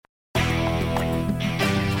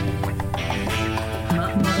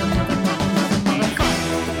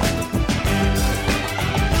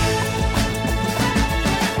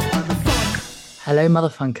Hello,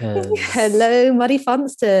 motherfunkers. Hello, Muddy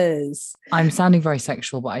Funsters. I'm sounding very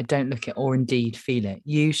sexual, but I don't look it or indeed feel it.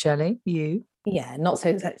 You, Shelley? You? Yeah, not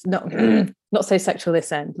not so sexual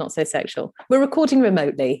this end, not so sexual. We're recording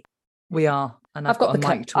remotely. We are. And I've I've got got a the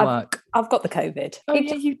mic to I've work. I've got the COVID. Oh,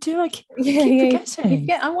 yeah, you do. Yeah, Keep yeah, forgetting.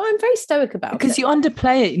 yeah. I'm very stoic about Because it. you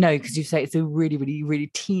underplay it, because you say it's a really, really, really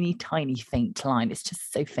teeny tiny faint line. It's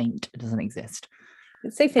just so faint, it doesn't exist.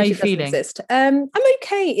 It's so How are faint you it doesn't feeling? exist. I'm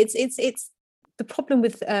okay. It's the problem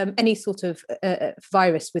with any sort of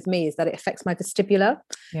virus with me is that it affects my vestibular.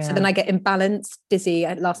 So then Yeah. I get imbalanced, dizzy.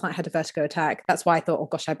 Last night I had a vertigo attack. That's why I thought, oh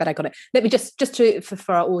gosh, I bet I got it. Let me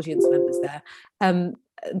for our audience members there.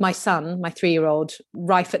 My son, my 3-year-old,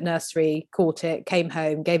 rife at nursery, caught it, came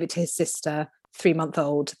home, gave it to his sister,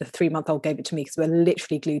 3-month-old. The 3-month-old gave it to me because we're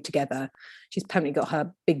literally glued together. She's permanently got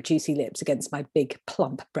her big juicy lips against my big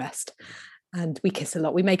plump breast. And we kiss a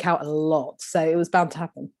lot. We make out a lot. So it was bound to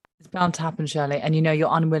happen. It's bound to happen, Shirley. And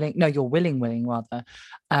you're willing rather,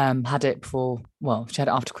 had it before, well, she had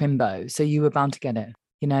it after Quimbo. So you were bound to get it,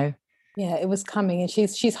 you know? Yeah, it was coming, and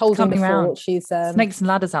she's It's holding the coming around. fort. She's Snakes and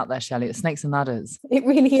ladders out there, Shelley. It's snakes and ladders. It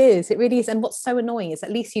really is. It really is. And what's so annoying is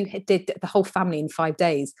at least you did the whole family in 5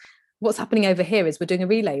 days. What's happening over here is we're doing a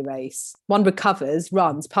relay race. One recovers,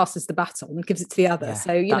 runs, passes the baton, gives it to the other. Yeah,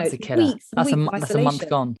 So that's a killer. weeks, That's weeks that's a month isolation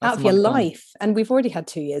gone. out That's of a your month gone. life, and we've already had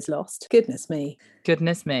 2 years lost. Goodness me.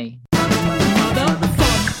 Goodness me.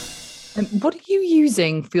 What are you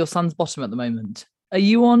using for your son's bottom at the moment? Are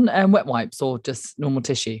you on wet wipes or just normal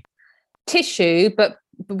tissue? Tissue, but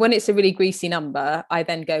when it's a really greasy number, I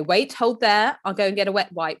then go, wait, hold there. I'll go and get a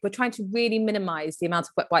wet wipe. We're trying to really minimize the amount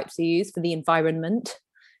of wet wipes you use for the environment.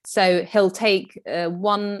 So he'll take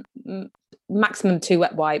one, maximum 2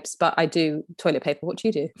 wet wipes, but I do toilet paper. What do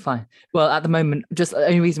you do? Fine. Well, at the moment, just the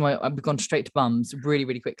only reason why we've gone straight to bums really,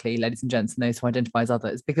 really quickly, ladies and gents, and those who identify as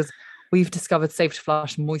others, because we've discovered Safe to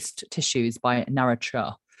Flush moist tissues by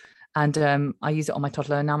Naracha. And I use it on my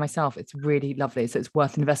toddler now myself. It's really lovely. So it's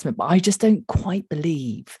worth investment. But I just don't quite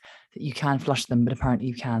believe that you can flush them, but apparently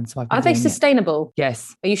you can. So Are they sustainable?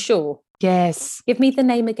 Yes. Are you sure? Yes. Give me the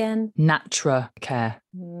name again. Natra Care.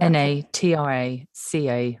 Natracare.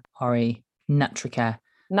 Natra Care.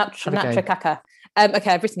 Natra Kaka.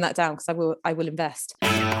 Okay, I've written that down because I will invest.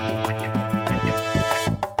 I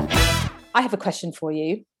have a question for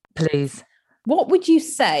you. Please. What would you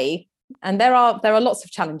say? And there are lots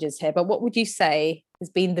of challenges here, but what would you say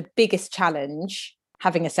has been the biggest challenge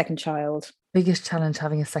having a second child? Biggest challenge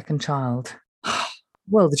having a second child?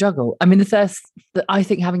 Well, the juggle. I mean, I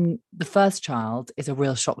think having the first child is a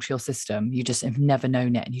real shock to your system. You just have never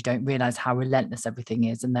known it and you don't realize how relentless everything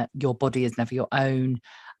is and that your body is never your own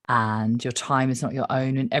and your time is not your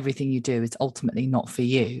own and everything you do is ultimately not for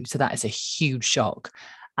you. So that is a huge shock.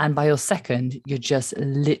 And by your second, you're just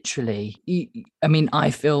literally,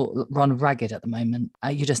 I feel run ragged at the moment.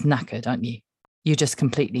 You're just knackered, aren't you? You're just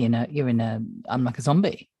completely I'm like a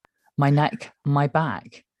zombie. My neck, my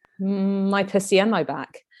back. My pussy and my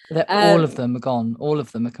back. All of them are gone. All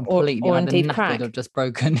of them are completely or either indeed knackered crack. or just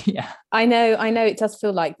broken. Yeah. I know. It does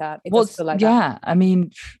feel like that. Does feel like that. Yeah. I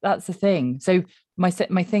mean, that's the thing. So my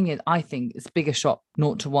thing is, I think it's bigger shock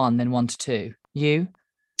 0 to 1 than 1 to 2. You?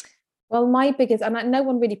 Well, my biggest, and no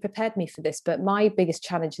one really prepared me for this, but my biggest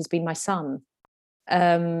challenge has been my son.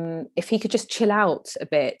 If he could just chill out a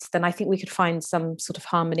bit, then I think we could find some sort of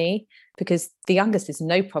harmony because the youngest is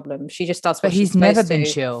no problem. She just does what But he's never been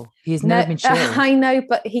chill. He's never been chill. I know,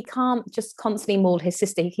 but he can't just constantly maul his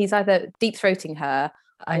sister. He's either deep throating her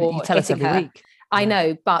or you tell us every week. I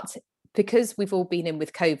know, but because we've all been in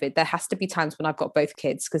with COVID, there has to be times when I've got both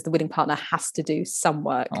kids because the willing partner has to do some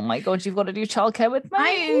work. Oh my God, you've got to do childcare with me.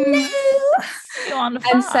 I know.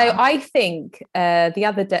 And so I think the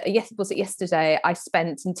other day, was it yesterday, I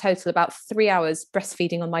spent in total about 3 hours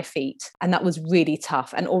breastfeeding on my feet. And that was really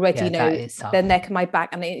tough. And already, the neck and my back,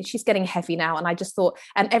 and she's getting heavy now. And I just thought,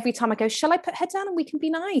 and every time I go, shall I put her down and we can be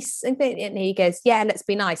nice? And he goes, yeah, let's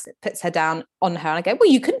be nice. It puts her down on her. And I go, well,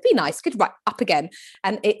 you couldn't be nice. Good, right, up again.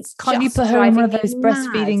 And it's Can't you put her in one of those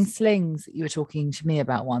breastfeeding slings that you were talking to me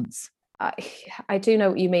about once? I do know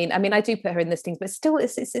what you mean. I mean, I do put her in those things, but still,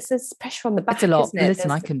 it's pressure on the back. It's a lot. Isn't it?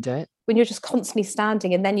 Listen, I can do it. When you're just constantly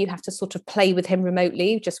standing, and then you have to sort of play with him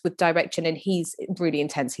remotely, just with direction. And he's really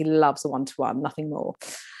intense. He loves a 1-to-1, nothing more.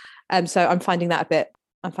 So I'm finding that a bit.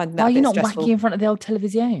 Why are you not stressful. Wacky in front of the old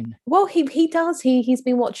television? Well, he does. He's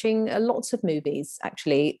been watching lots of movies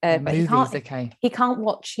actually, but movies, he can't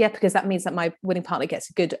watch. Yeah, because that means that my willing partner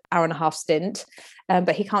gets a good hour-and-a-half stint,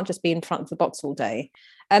 but he can't just be in front of the box all day.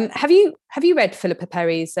 Have you read Philippa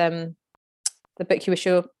Perry's the book you wish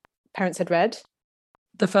your parents had read?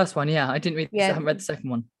 The first one, yeah. I didn't read. I haven't read the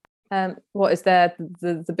second one. What is the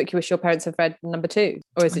book you wish your parents have read number 2,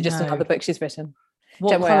 or is it just another book she's written?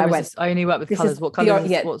 What colour is this? I only work with colours. What colour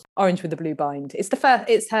is what's orange with the blue bind? It's the first.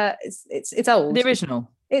 It's old. The original.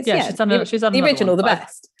 She's done the original, one, the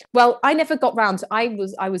best. Well, I never got round. I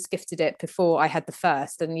was gifted it before I had the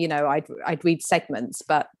first, and I'd read segments,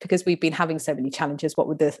 but because we've been having so many challenges, what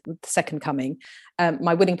with the second coming,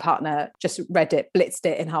 my willing partner just read it, blitzed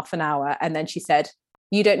it in half an hour, and then she said,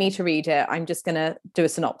 "You don't need to read it. I'm just going to do a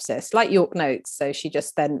synopsis, like York Notes." So she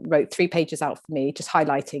just then wrote 3 pages out for me, just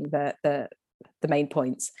highlighting the main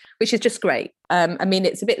points, which is just great. I mean,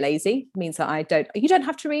 it's a bit lazy. It means that you don't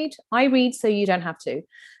have to read. I read, so you don't have to.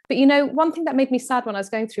 But one thing that made me sad when I was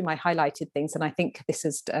going through my highlighted things, and I think this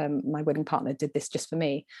is my wedding partner did this just for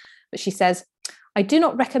me, but she says, "I do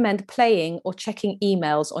not recommend playing or checking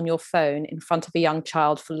emails on your phone in front of a young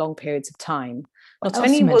child for long periods of time. Not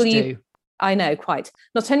only will you, I know, quite.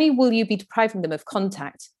 Not only will you be depriving them of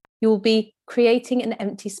contact, you will be creating an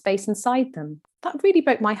empty space inside them." That really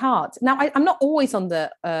broke my heart. Now, I'm not always on the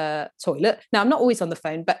toilet. Now, I'm not always on the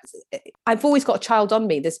phone, but I've always got a child on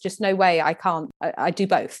me. There's just no way I can't. I do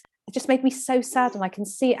both. It just made me so sad, and I can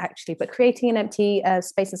see it actually. But creating an empty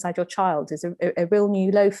space inside your child is a real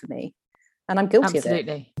new low for me. And I'm guilty of it.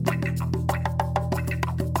 Absolutely.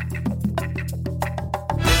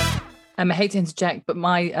 I hate to interject, but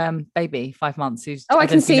my baby, 5 months, who's I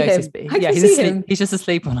can see him. He's asleep. He's just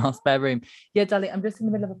asleep on our spare room. Yeah, darling, I'm just in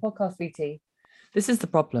the middle of a podcast, VT. This is the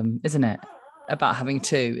problem, isn't it? About having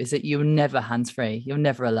 2, is that you're never hands-free. You're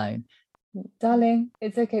never alone. Darling,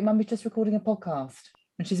 it's okay. Mummy's just recording a podcast,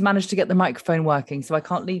 and she's managed to get the microphone working, so I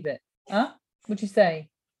can't leave it. Huh? What'd you say?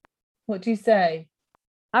 What do you say?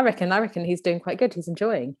 I reckon he's doing quite good. He's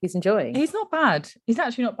enjoying. He's not bad. He's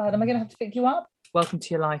actually not bad. Am I going to have to pick you up? Welcome to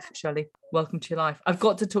your life, Shirley. Welcome to your life. I've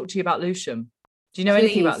got to talk to you about Lewisham. Do you know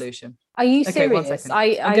anything about Lewisham? Are you serious? 1 second.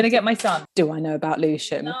 I'm going to get my son. Do I know about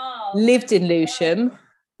Lewisham? No. Lived in Lewisham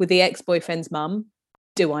with the ex-boyfriend's mum.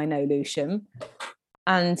 Do I know Lewisham?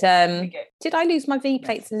 And did I lose my V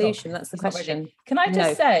plates in Lewisham? That's the question. Can I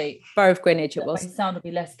just say, Borough of Greenwich it was. My sound will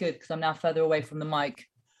be less good because I'm now further away from the mic.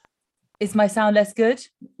 Is my sound less good?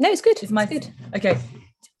 No, it's good. It's good. Okay.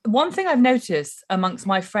 One thing I've noticed amongst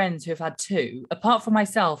my friends who have had 2, apart from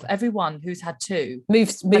myself, everyone who's had 2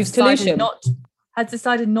 moves to Lewisham. Had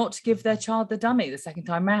decided not to give their child the dummy the second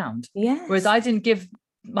time round. Yeah. Whereas I didn't give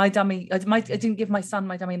my dummy, I didn't give my son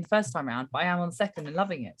my dummy in the first time round, but I am on the second and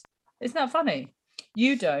loving it. Isn't that funny?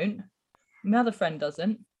 You don't. My other friend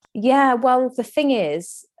doesn't. Yeah, well, the thing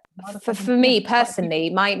is, for me personally,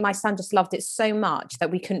 my son just loved it so much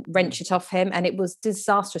that we couldn't wrench it off him, and it was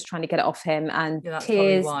disastrous trying to get it off him, and that's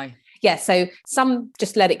tears. Why. Yeah, so some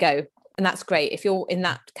just let it go, and that's great. If you're in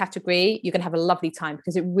that category, you're going to have a lovely time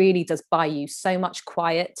because it really does buy you so much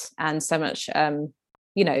quiet and so much,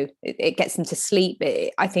 it gets them to sleep.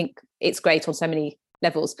 I think it's great on so many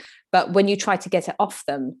levels. But when you try to get it off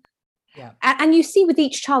them, yeah, and you see with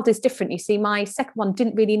each child is different. You see, my second one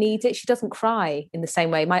didn't really need it. She doesn't cry in the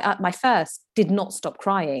same way. My first did not stop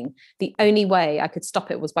crying. The only way I could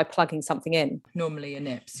stop it was by plugging something in. Normally your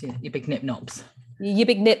nips, your big nip knobs. Your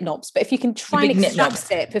big nip knobs. But if you can try and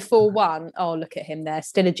extract it before 1, oh, look at him there.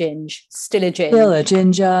 Still a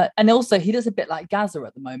ginger. And also he does a bit like Gaza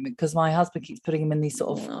at the moment because my husband keeps putting him in these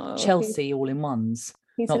sort of Chelsea all-in-ones.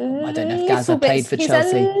 I don't know if Gaza played for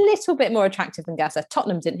Chelsea. He's a little bit more attractive than Gaza.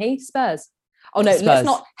 Tottenham, didn't he? Spurs. Oh no, Spurs. Let's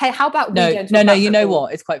not. Hey, how about no? You know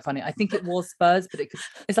what? It's quite funny. I think it was Spurs, but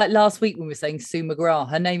it's like last week when we were saying Sue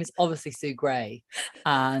McGrath. Her name is obviously Sue Gray,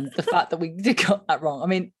 and the fact that we got that wrong. I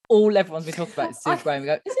mean, everyone's been talking about Sue Gray. And we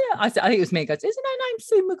go, isn't it? I think it was me. Goes, isn't her name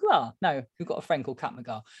Sue McGrath? No, we've got a friend called Kat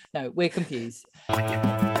McGrath. No, we're confused.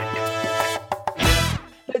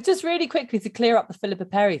 But just really quickly to clear up the Philippa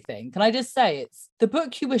Perry thing, can I just say it's the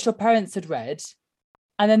book you wish your parents had read,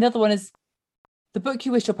 and then the other one is the book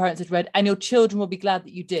you wish your parents had read, and your children will be glad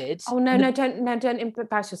that you did. Oh don't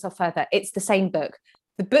embarrass yourself further. It's the same book.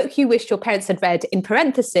 The book you wish your parents had read, in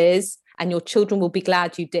parentheses, and your children will be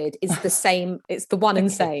glad you did, is the same. It's the one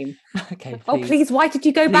and same. Okay. Please. Oh, please, why did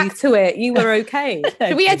you go back to it? You were okay.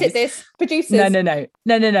 Should we edit this? Producers?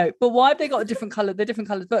 No. But why have they got a different colour? They're different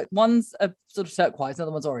coloured book. One's a sort of turquoise,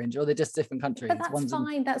 another one's orange, or they're just different countries. But that's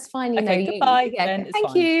fine. That's fine. Okay, goodbye.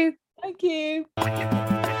 Thank you. Thank you.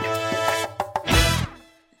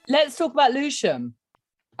 Let's talk about Lewisham.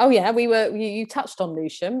 Oh yeah, you touched on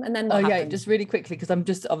Lewisham, and then what happened? Just really quickly, because I'm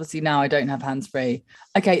just obviously now I don't have hands free.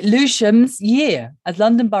 Okay, Lewisham's Year as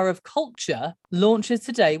London Borough of Culture launches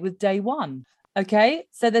today with day 1. Okay,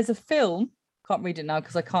 so there's a film. Can't read it now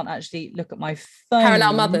because I can't actually look at my phone.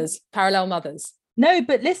 Parallel Mothers. No,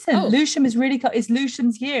 but listen, Oh. Lewisham is really, it's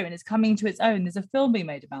Lewisham's year and it's coming to its own. There's a film being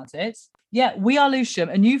made about it. Yeah, We Are Lewisham,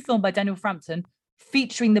 a new film by Daniel Frampton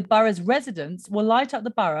featuring the borough's residents will light up the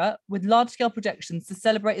borough with large-scale projections to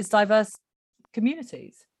celebrate its diverse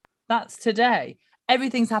communities. That's today.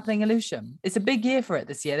 Everything's happening in Lewisham. It's a big year for it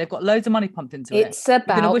this year. They've got loads of money pumped into it. It's about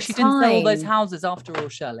You're going to wish you didn't sell all those time. houses after all,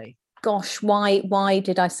 Shirley. Gosh, why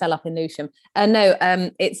did I sell up in Lewisham? No,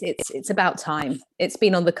 it's about time. It's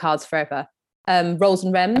been on the cards forever. Rolls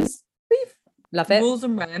and Rems, love it. Rolls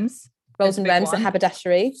and Rems. Rolls and Rems, the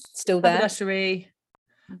haberdashery, still there. Haberdashery.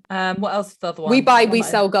 What else is the other one? We buy, we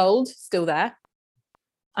sell gold, still there.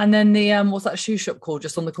 And then the what's that shoe shop called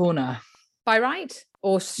just on the corner? Buy Right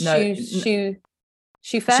or No, Shoe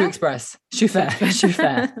Fair? Shoe Express. Shoe Fair. Shoe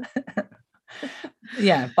Fair.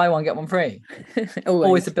 Yeah, buy one, get one free.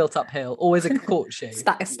 Always a built up hill, always a court shoe.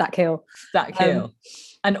 Stack hill. Stack hill.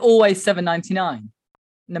 And always $7.99.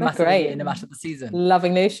 No matter the year, no matter the season.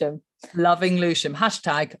 Loving Lewisham. Loving Lewisham.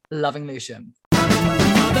 Hashtag loving Lewisham.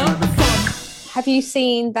 Have you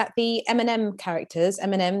seen that the M&M characters,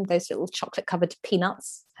 M&M, those little chocolate covered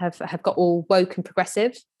peanuts, have got all woke and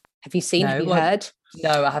progressive? Have you seen? No, have you heard?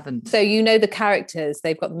 No, I haven't. So you know the characters,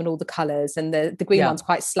 they've got them in all the colours, and the green one's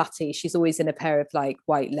quite slutty. She's always in a pair of like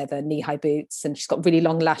white leather knee-high boots, and she's got really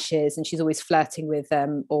long lashes, and she's always flirting with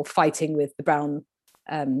or fighting with the brown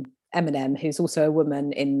M&M, who's also a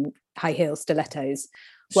woman in high heel stilettos.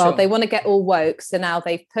 Well, they want to get all woke, so now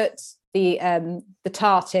they've put the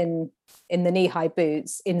tart in the knee-high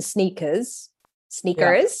boots in sneakers,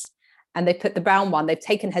 and they put the brown one. They've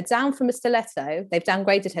taken her down from a stiletto. They've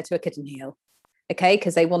downgraded her to a kitten heel, okay,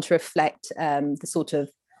 because they want to reflect the sort of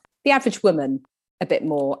the average woman a bit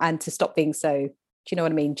more, and to stop being so, do you know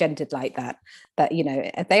what I mean, gendered like that. But you know,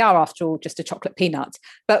 they are after all just a chocolate peanut.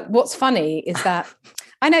 But what's funny is that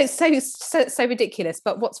I know it's so ridiculous.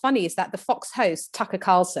 But what's funny is that the Fox host Tucker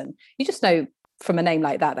Carlson, you just know from a name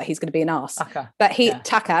like that he's going to be an arse. But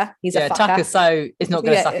Tucker, he's a fucker. Tucker, so it's not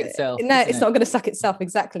going to suck itself. No, it's not going to suck itself,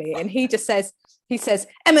 exactly. And he says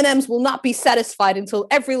M&Ms will not be satisfied until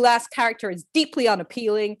every last character is deeply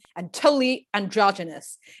unappealing and totally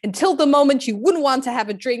androgynous. Until the moment you wouldn't want to have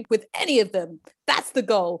a drink with any of them. That's the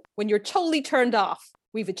goal. When you're totally turned off,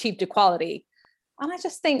 we've achieved equality. And I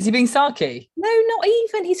just think, is he being sarky? No, not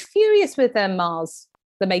even. He's furious with Mars,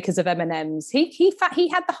 the makers of M&Ms. He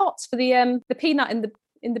had the hots for the peanut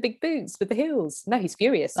in the big boots with the heels. No, he's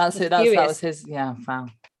furious. That was his. Yeah, wow.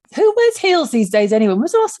 Who wears heels these days anyway? When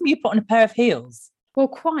was the last time you put on a pair of heels? Well,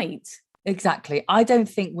 quite. Exactly. I don't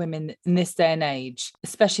think women in this day and age,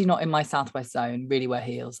 especially not in my Southwest zone, really wear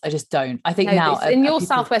heels. I just don't. I think now in your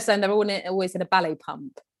Southwest zone, they're always in a ballet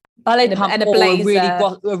pump. And a or blazer.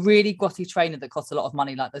 a really grotty trainer that costs a lot of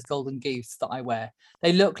money, like those Golden Goose that I wear.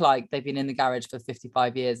 They look like they've been in the garage for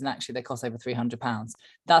 55 years and actually they cost over £300.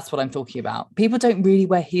 That's what I'm talking about. People don't really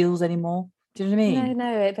wear heels anymore. Do you know what I mean?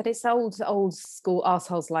 No, but it's old school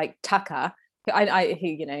arseholes like Tucker. Who,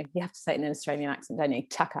 you know, you have to say it in an Australian accent, don't you?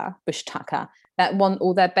 Tucker, Bush Tucker, that want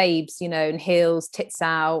all their babes, you know, in heels, tits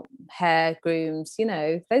out, hair grooms, you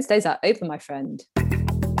know, those days are over, my friend.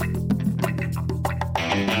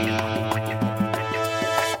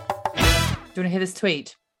 Do you want to hear this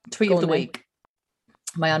tweet? Tweet of the week.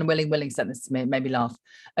 My unwilling willing sent this to me. It made me laugh.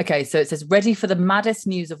 Okay, so it says, ready for the maddest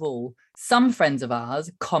news of all. Some friends of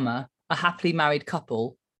ours, comma, a happily married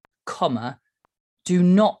couple, comma, do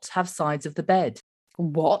not have sides of the bed.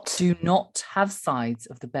 What? Do not have sides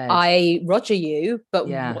of the bed. I roger you, but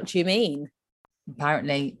what do you mean?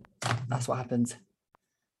 Apparently, that's what happens.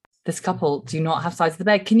 This couple do not have sides of the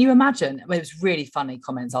bed. Can you imagine? I mean, it was really funny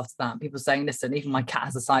comments after that. People saying, listen, even my cat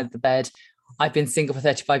has a side of the bed. I've been single for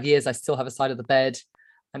 35 years. I still have a side of the bed.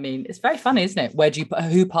 I mean, it's very funny, isn't it? Where do you put,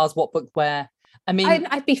 who piles what book where? I mean,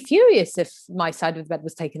 I'd be furious if my side of the bed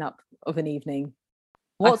was taken up of an evening.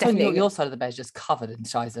 What's on your side of the bed is just covered in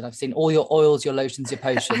Shizen. I've seen all your oils, your lotions, your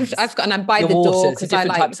potions. I've got, and I'm by the door because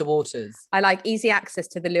different types of waters. I like easy access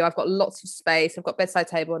to the loo. I've got lots of space. I've got bedside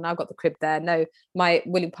table, and I've got the crib there. No, my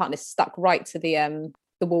willing partner is stuck right to the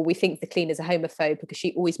wall. We think the cleaner's a homophobe because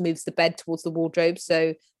she always moves the bed towards the wardrobe,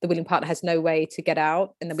 so the willing partner has no way to get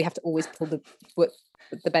out, and then we have to always pull the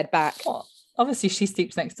bed back. What? Obviously, she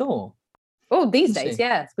sleeps next door. Oh, these days,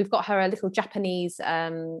 yes. We've got her a little Japanese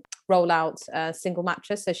roll-out single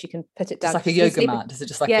mattress, so she can put it down. It's like a yoga mat. Is it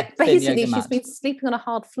just like a thin basically, yoga mat? She's been sleeping on a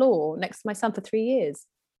hard floor next to my son for 3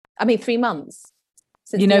 months.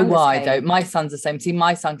 You know why, though? My son's the same. See,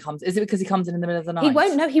 my son comes. Is it because he comes in the middle of the night? He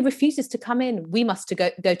won't. No, he refuses to come in. We must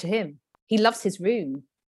go to him. He loves his room.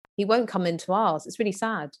 He won't come into ours. It's really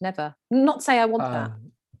sad. Never. Not say I want that.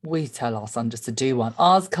 We tell our son just to do one.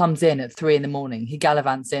 Ours comes in at 3 a.m. He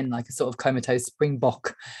gallivants in like a sort of comatose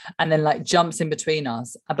springbok and then like jumps in between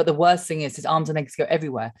us. But the worst thing is his arms and legs go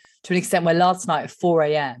everywhere to an extent where last night at 4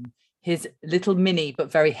 a.m, his little mini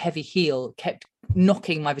but very heavy heel kept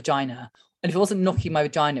knocking my vagina. And if it wasn't knocking my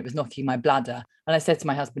vagina, it was knocking my bladder. And I said to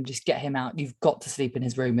my husband, just get him out. You've got to sleep in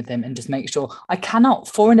his room with him and just make sure. I cannot.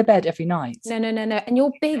 4 in a bed every night. No. And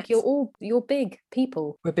you're big. You're big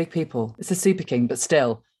people. We're big people. It's a super king, but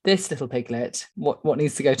still, this little piglet, what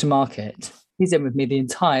needs to go to market? He's in with me the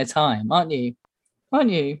entire time, aren't you? Aren't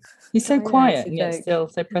you? He's so quiet and yet still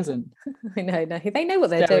so present. I know. No, they know what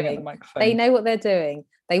they're doing. They know what they're doing.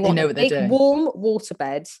 They want a big, warm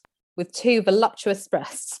waterbed with 2 voluptuous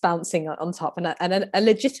breasts bouncing on top and a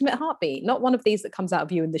legitimate heartbeat, not one of these that comes out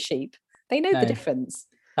of you and the sheep. They know the difference.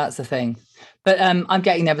 That's the thing. But I'm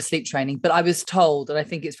getting there with sleep training. But I was told, and I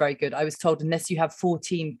think it's very good, I was told unless you have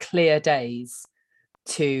 14 clear days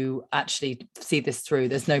to actually see this through,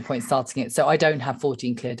 there's no point starting it. So I don't have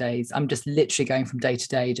 14 clear days. I'm just literally going from day to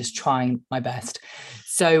day, just trying my best.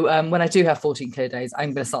 So when I do have 14 clear days, I'm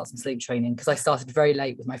going to start some sleep training because I started very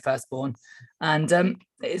late with my firstborn and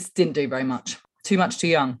it didn't do very much. Too much too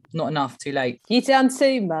young, not enough too late. You've done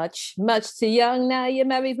too much too young. Now you're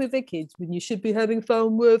married with a kid when you should be having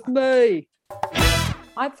fun with me.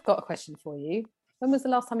 I've got a question for you. When was the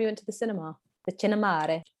last time you went to the cinema? The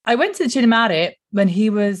Cinemare? I went to the Cinemare when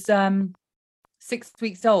he was 6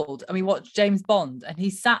 weeks old and we watched James Bond and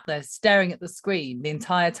he sat there staring at the screen the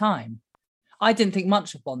entire time. I didn't think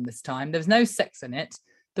much of Bond this time. There was no sex in it.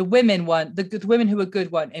 The women the women who were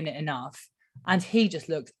good weren't in it enough. And he just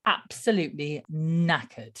looked absolutely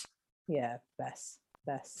knackered. Yeah, bless.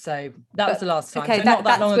 So that was the last time. Okay, so not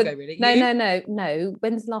that long ago, really. No.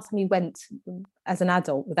 When's the last time you went as an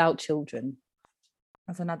adult without children?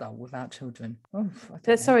 As an adult without children? Oh,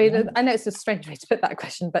 sorry, I know it's a strange way to put that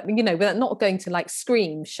question, but without not going to like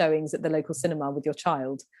Scream showings at the local cinema with your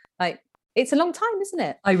child. Like, it's a long time, isn't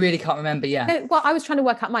it? I really can't remember, yeah. No, well, I was trying to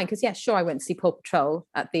work out mine because, yeah, sure, I went to see Paw Patrol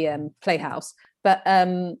at the Playhouse. But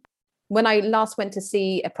when I last went to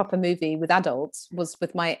see a proper movie with adults was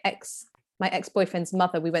with my ex-boyfriend's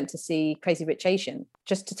mother. We went to see Crazy Rich Asian,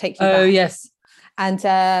 just to take you back. Oh, yes. And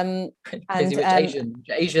Crazy Rich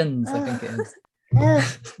Asians, I think it is.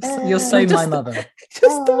 You're so my mother.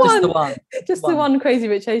 Just the one Crazy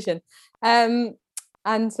Rich Asian. Oh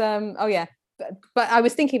yeah. But I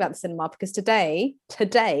was thinking about the cinema because today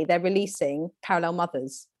they're releasing Parallel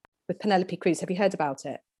Mothers with Penelope Cruz. Have you heard about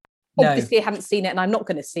it? No. Obviously, I haven't seen it, and I'm not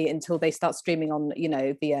going to see it until they start streaming on,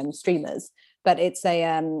 the streamers. But it's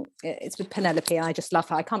it's with Penelope, and I just love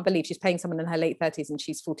her. I can't believe she's playing someone in her late 30s and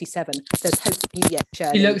she's 47. There's hope for you yet,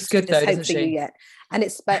 Shirley. She looks good though, doesn't she? Yet. And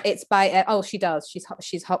it's by oh, she does.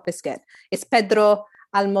 She's hot biscuit. It's Pedro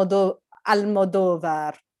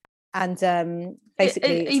Almodovar, and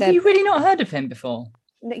basically, have you really not heard of him before?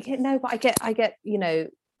 No, but I get.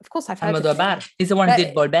 Of course I've heard Almodovar. of him. He's the one who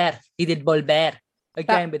did Volver. He did Volver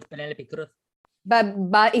again with Penelope Cruz.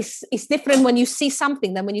 But it's different when you see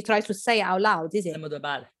something than when you try to say it out loud, is it?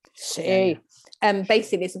 Sí.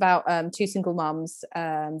 Basically, it's about 2 single mums.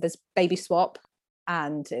 There's baby swap,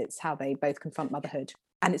 and it's how they both confront motherhood.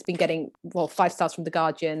 And it's been getting 5 stars from The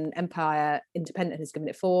Guardian, Empire, Independent has given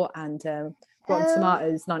it 4, and Rotten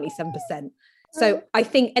Tomatoes 97%. So I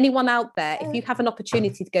think anyone out there, if you have an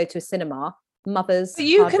opportunity to go to a cinema, mothers, but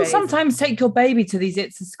you can sometimes take your baby to these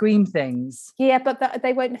It's a Scream things. Yeah, but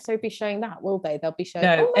they won't necessarily be showing that, will they? They'll be showing.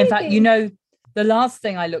 No, in fact, the last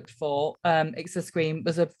thing I looked for, It's a Scream,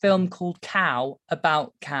 was a film called Cow,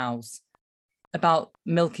 about cows, about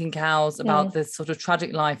milking cows, about the sort of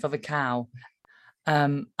tragic life of a cow.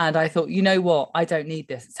 And I thought, you know what? I don't need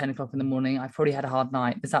this at 10 o'clock in the morning. I've probably had a hard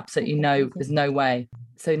night. There's absolutely there's no way.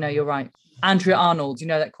 So no, you're right. Andrea Arnold,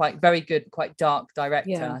 that quite very good, quite dark director.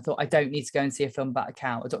 Yeah. I thought I don't need to go and see a film about a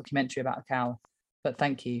cow, a documentary about a cow. But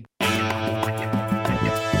thank you.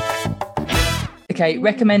 Okay,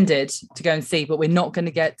 recommended to go and see, but we're not going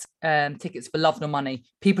to get tickets for love nor money.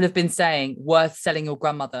 People have been saying worth selling your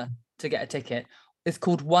grandmother to get a ticket. It's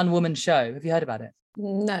called One Woman Show. Have you heard about it?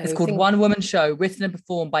 No. It's called One Woman Show, written and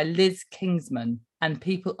performed by Liz Kingsman, and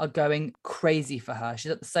people are going crazy for her.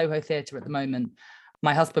 She's at the Soho Theatre at the moment.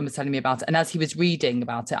 My husband was telling me about it, and as he was reading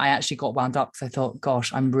about it, I actually got wound up because I thought,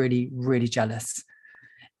 gosh, I'm really, really jealous.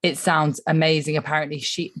 It sounds amazing. Apparently,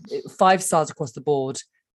 5 stars across the board.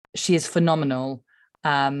 She is phenomenal.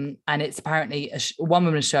 And it's apparently a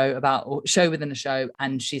one-woman show show within a show,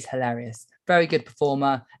 and she's hilarious. Very good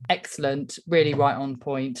performer, excellent, really right on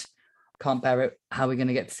point. Can't bear it. How are we going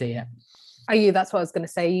to get to see it? Are you? That's what I was going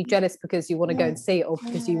to say. Are you jealous because you want to go and see it, or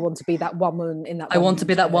because you want to be that one woman in that? I want to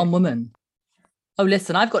be that one woman. Oh,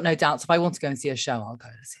 listen, I've got no doubts. If I want to go and see a show, I'll go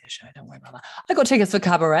to see a show. Don't worry about that. I got tickets for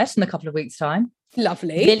Cabaret in a couple of weeks' time.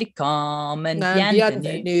 Lovely. Welcome and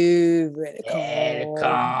bienvenue.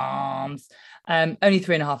 Welcomes. Only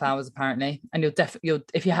 3.5 hours apparently, and you'll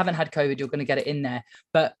if you haven't had COVID, you're going to get it in there.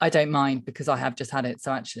 But I don't mind because I have just had it,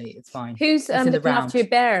 so actually it's fine. Who's looking after your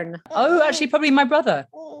bairn? Oh, actually, probably my brother.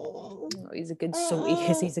 Oh, he's a good salt.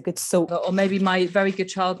 He's a good salt. Or maybe my very good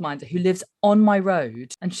childminder who lives on my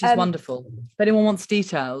road, and she's wonderful. If anyone wants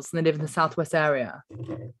details and they live in the southwest area,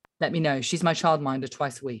 let me know. She's my childminder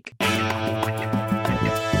twice a week.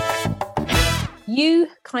 You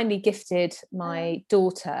kindly gifted my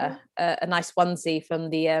daughter a nice onesie from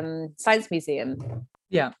the Science Museum.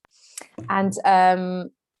 Yeah. And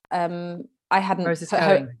I hadn't Where is this put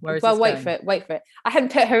going? her. Where is Well, this wait going? for it. I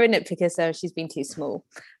hadn't put her in it because she's been too small.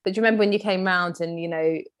 But do you remember when you came round and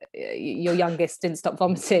your youngest didn't stop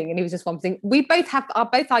vomiting and he was just vomiting? We both have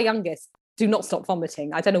both our youngest do not stop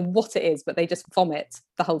vomiting. I don't know what it is, but they just vomit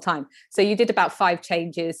the whole time. So you did about 5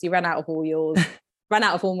 changes. You ran out of all yours. Ran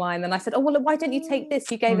out of all mine. Then I said, oh, well, why don't you take this?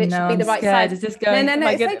 You gave it should be the right size. Is this going? No,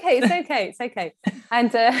 it's okay.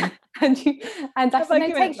 And I said, no,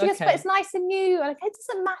 take she just, but it's nice and new. And it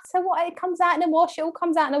doesn't matter what it comes out in a wash. It all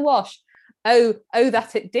comes out in a wash. Oh,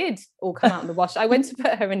 that it did all come out in the wash. I went to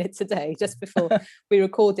put her in it today, just before we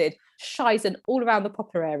recorded. Shizen all around the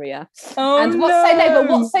popper area. Oh, and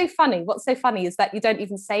what's so funny is that you don't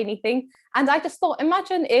even say anything. And I just thought,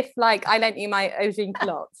 imagine if I lent you my aubergine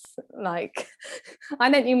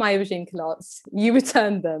culottes, you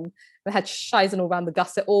returned them, they had shizen all around the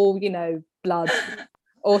gusset, all blood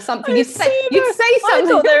or something. You'd say something. I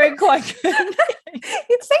thought they were quite good.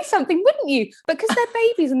 You'd say something, wouldn't you? But because they're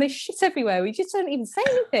babies and they shit everywhere, we just don't even say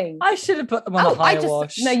anything. I should have put them on a higher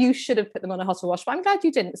wash. No, you should have put them on a hotter wash. But I'm glad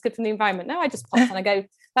you didn't. It's good for the environment. No, I just popped and I go,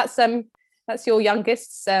 that's your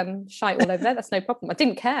youngest's shite all over there. That's no problem. I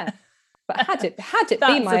didn't care. But had it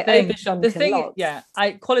been my aubergine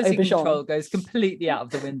culottes, quality control goes completely out of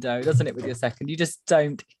the window, doesn't it? With your second, you just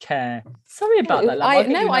don't care. Sorry about that.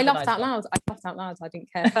 I laughed out loud. I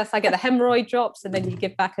didn't care. First, I get the hemorrhoid drops, and then you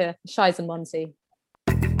give back a Shizen onesie.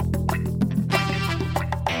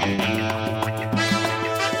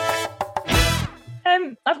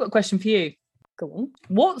 I've got a question for you. Go on.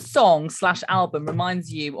 What song/album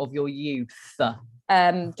reminds you of your youth?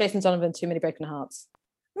 Jason Donovan, Too Many Broken Hearts.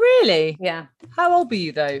 Really? Yeah. How old were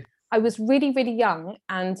you though? I was really, really young,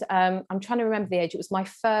 and I'm trying to remember the age. It was my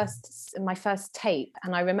first tape,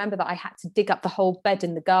 and I remember that I had to dig up the whole bed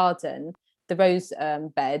in the garden, the rose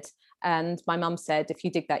bed, and my mum said, if you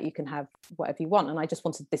dig that, you can have whatever you want. And I just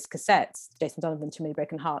wanted this cassette, Jason Donovan, Too Many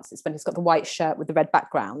Broken Hearts. It's when it's got the white shirt with the red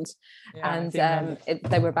background, and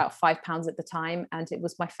they were about £5 at the time, and it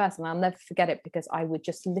was my first, and I'll never forget it because I would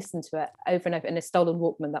just listen to it over and over in a stolen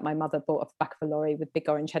Walkman that my mother bought off the back of a lorry with big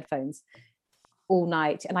orange headphones all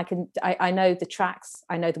night. And I know the tracks,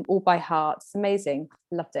 I know them all by heart. It's amazing.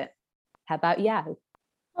 Loved it. How about you?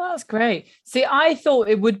 Oh, that's great. See, I thought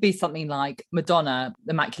it would be something like Madonna,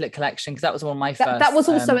 Immaculate Collection, because that was one of my first. That was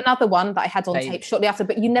also another one that I had on tape shortly after,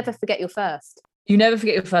 but you never forget your first. You never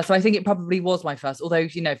forget your first. So I think it probably was my first, although,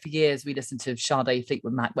 for years we listened to Sade,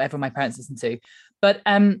 Fleetwood Mac, whatever my parents listened to. But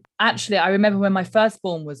actually, I remember when my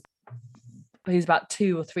firstborn he was about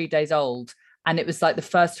 2 or 3 days old. And it was like the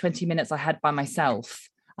first 20 minutes I had by myself.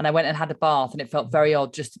 And I went and had a bath, and it felt very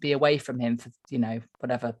odd just to be away from him for,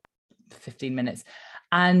 15 minutes.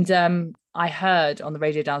 And I heard on the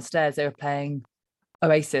radio downstairs, they were playing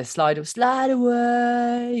Oasis, Slide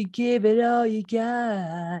Away, give it all you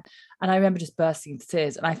got. And I remember just bursting into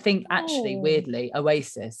tears. And I think actually, weirdly,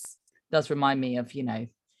 Oasis does remind me of, I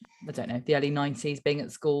don't know, the early 90s being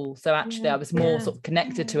at school. So actually I was more sort of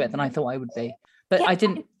connected to it than I thought I would be. But I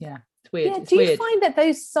didn't, It's weird. Yeah, do you find that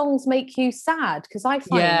those songs make you sad? Because I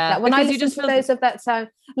find that when I listen to those of that song,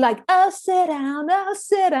 like, oh, sit down, oh,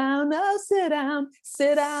 sit down, oh, sit down,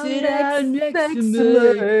 sit down next to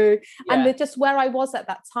me. And they're just where I was at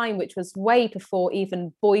that time, which was way before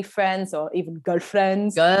even boyfriends or even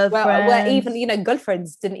girlfriends. Where even,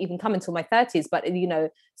 girlfriends didn't even come until my 30s, but,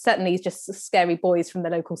 certainly just scary boys from the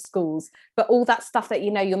local schools. But all that stuff that,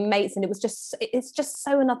 your mates, and it's just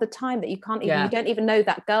so another time that you can't even, you don't even know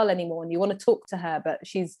that girl anymore, and you want to talk to her, but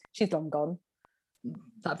she's long gone.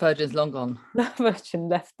 That virgin's long gone. That virgin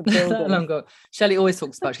left the building. Long gone. Shelley always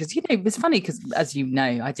talks about, because it's funny because, as you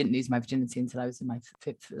know, I didn't lose my virginity until I was in my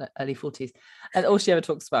early 40s, and all she ever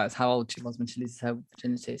talks about is how old she was when she loses her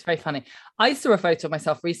virginity. It's very funny. I saw a photo of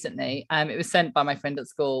myself recently. It was sent by my friend at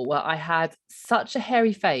school, where I had such a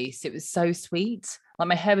hairy face. It was so sweet. Like,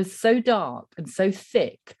 my hair was so dark and so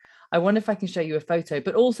thick. I wonder if I can show you a photo.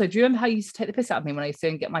 But also, do you remember how you used to take the piss out of me when I used to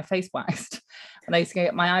go and get my face waxed? And I used to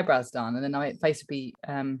get my eyebrows done, and then my face would be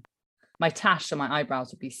my tash on my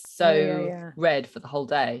eyebrows would be so red for the whole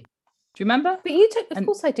day. Do you remember? But you don't, of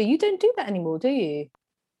course I do. You don't do that anymore, do you?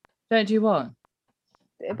 Don't do what?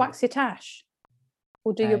 Wax your tash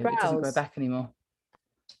or do your brows? It doesn't grow back anymore.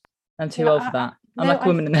 I'm too old for that. I'm like a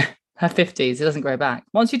woman in her 50s. It doesn't grow back.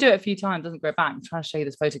 Once you do it a few times, it doesn't grow back. I'm trying to show you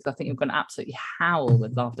this photo because I think you're going to absolutely howl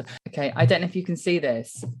with laughter. Okay, I don't know if you can see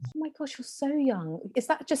this. Oh my gosh, you're so young. Is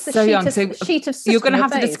that just a sheet of you're going to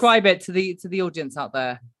have to describe it to the audience out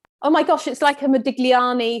there. Oh my gosh, it's like a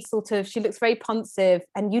Modigliani sort of. She looks very pensive,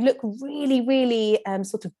 and you look really, really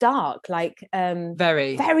sort of dark, like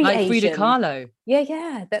very like Asian. Frida Kahlo.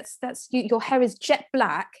 Yeah. That's you. Your hair is jet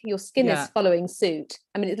black. Your skin is following suit.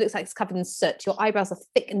 I mean, it looks like it's covered in soot. Your eyebrows are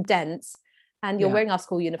thick and dense, and you're wearing our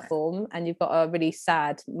school uniform, and you've got a really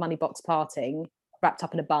sad money box parting wrapped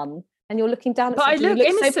up in a bun, and you're looking down. But I look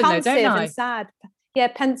innocent, so pensive though, don't I? And sad. Yeah,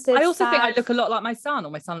 pensive. I also sad. think I look a lot like my son,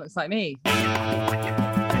 or my son looks like me.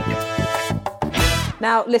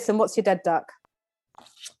 Now, listen, what's your dead duck?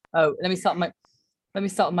 Oh, let me start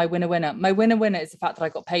with my winner. My winner is the fact that I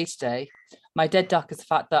got paid today. My dead duck is the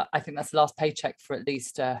fact that I think that's the last paycheck for at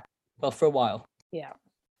least, for a while. Yeah.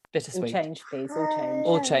 Bittersweet. All change, please. All change.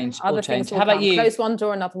 All change. Other things How about you? Close one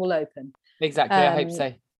door, another will open. Exactly. I hope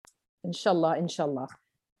so. Inshallah.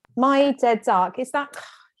 My dead duck is that,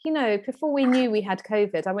 before we knew we had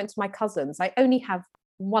COVID, I went to my cousins. I only have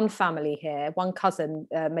one family here. One cousin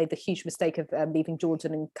made the huge mistake of leaving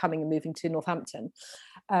Jordan and coming and moving to Northampton.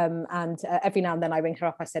 And every now and then I ring her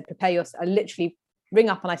up. I said, I literally ring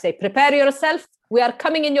up and I say, prepare yourself. We are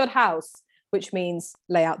coming in your house, which means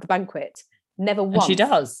lay out the banquet. Never once.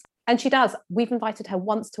 And she does. We've invited her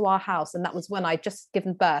once to our house, and that was when I'd just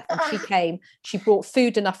given birth. And she came, she brought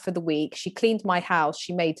food enough for the week. She cleaned my house.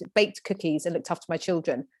 She made baked cookies and looked after my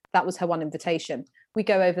children. That was her one invitation. We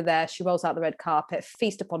go over there. She rolls out the red carpet,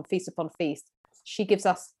 feast upon feast upon feast. She gives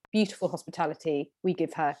us beautiful hospitality. We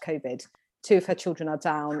give her COVID. 2 of her children are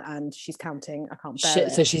down and she's counting. I can't bear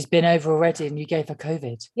it. So she's been over already and you gave her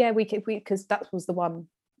COVID? Yeah, we because that was the one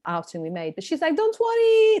outing we made. But she's like, don't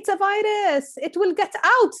worry, it's a virus. It will get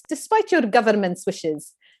out despite your government's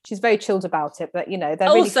wishes. She's very chilled about it, but they're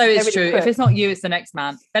also really, it's really true. quick. If it's not you, it's the next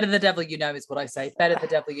man. Better the devil you know is what I say. Better the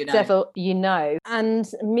devil you know. Devil you know. And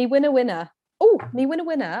me winner. Oh, me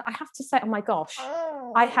winner. I have to say, oh my gosh,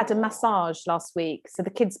 I had a massage last week. So the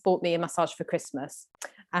kids bought me a massage for Christmas,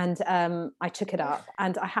 and I took it up.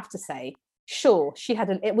 And I have to say, sure,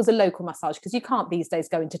 it was a local massage because you can't these days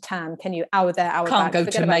go into town, can you? Hour there, hour back. Can't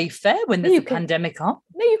go to Mayfair when there's a pandemic on.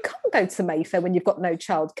 No, you can't go to Mayfair when you've got no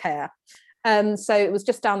childcare. So it was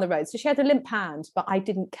just down the road. So she had a limp hand, but I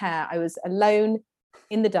didn't care. I was alone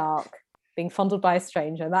in the dark, being fondled by a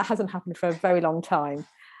stranger. And that hasn't happened for a very long time.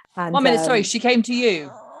 And, 1 minute, sorry, she came to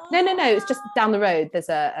you. No. It's just down the road. There's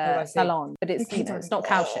a salon, but it's not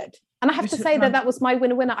cowshed. And I have to say that was my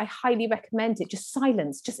winner. I highly recommend it. Just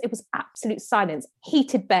silence. It was absolute silence.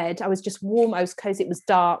 Heated bed. I was just warm. I was cozy. It was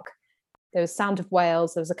dark. There was sound of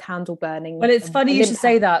whales. There was a candle burning. Well, it's funny you should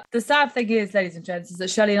say that. The sad thing is, ladies and gents, is that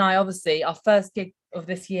Shelley and I, obviously, our first gig of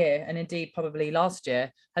this year, and indeed probably last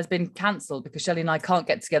year, has been cancelled because Shelley and I can't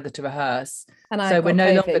get together to rehearse. So we're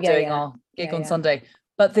no longer doing our gig on Sunday.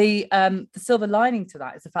 But the silver lining to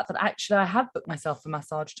that is the fact that actually I have booked myself a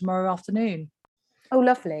massage tomorrow afternoon. Oh,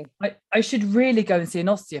 lovely. I should really go and see an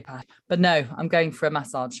osteopath, but no, I'm going for a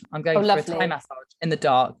massage. I'm going for a Thai massage in the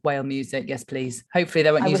dark, whale music. Yes, please. Hopefully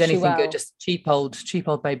they won't use anything good, just cheap old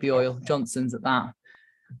baby oil, Johnson's at that.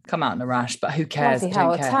 Come out in a rash, but who cares?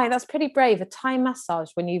 Thai, that's pretty brave. A Thai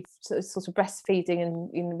massage when you've sort of breastfeeding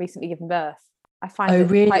and recently given birth. I find it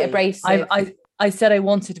really quite abrasive. I said I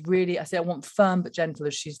want firm but gentle,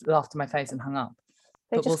 as she's laughed in my face and hung up.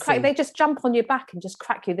 They just jump on your back and just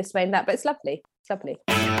crack you this way and that, but it's lovely. It's lovely.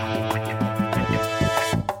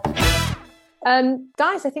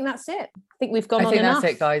 Guys, I think that's it. I think we've gone on enough.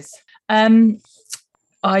 That's it, guys.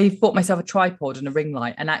 I've bought myself a tripod and a ring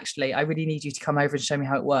light, and actually I really need you to come over and show me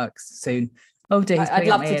how it works soon. Oh dear, I'd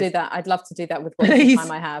love to do that. I'd love to do that with what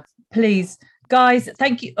time I have. Please. Guys,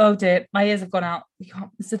 thank you. Oh dear, my ears have gone out.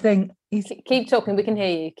 It's the thing. Keep talking. We can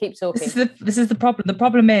hear you. Keep talking. This is the problem. The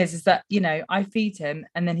problem is that I feed him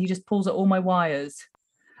and then he just pulls at all my wires.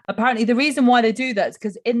 Apparently, the reason why they do that is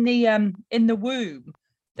because in the womb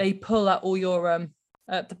they pull at all your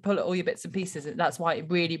bits and pieces. That's why it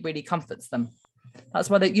really, really comforts them. That's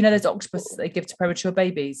why those octopus they give to premature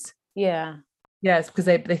babies. Yeah. Yeah, it's because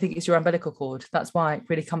they think it's your umbilical cord. That's why it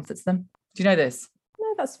really comforts them. Do you know this?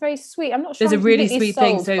 No, that's very sweet. I'm not sure. There's a really sweet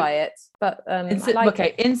thing. So by it, but in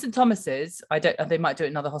St Thomas's, they might do it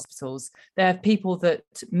in other hospitals. They have people that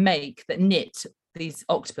knit these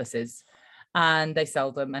octopuses, and they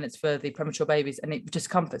sell them, and it's for the premature babies, and it just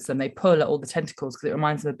comforts them. They pull at all the tentacles because it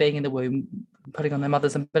reminds them of being in the womb, putting on their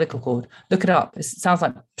mother's umbilical cord. Look it up. It sounds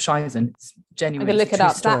like Shizen. It's genuine. I'm gonna look it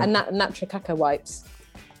up. Story. That and Natracaca wipes.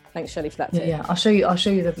 Thanks, Shirley, for that too. Yeah, I'll show you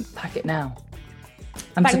the packet now.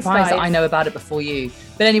 I'm Thanks, surprised guys. that I know about it before you.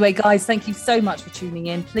 But anyway, guys, thank you so much for tuning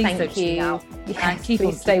in. Please don't Thank tune you. out. Yes, And keep please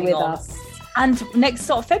on stay keeping with on. us. And next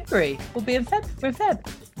sort of February, we'll be in Feb.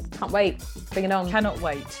 Can't wait. Bring it on. Cannot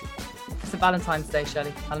wait. It's a Valentine's Day,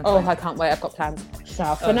 Shirley. Oh, I can't wait. I've got plans.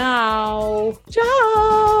 Ciao for now.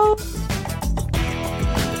 Ciao.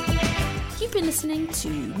 You've been listening to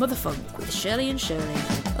Motherfunk with Shirley and Shirley,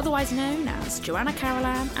 otherwise known as Joanna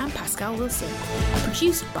Carolan and Pascal Wilson,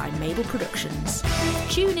 produced by Mabel Productions.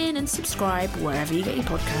 Tune in and subscribe wherever you get your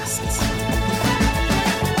podcasts.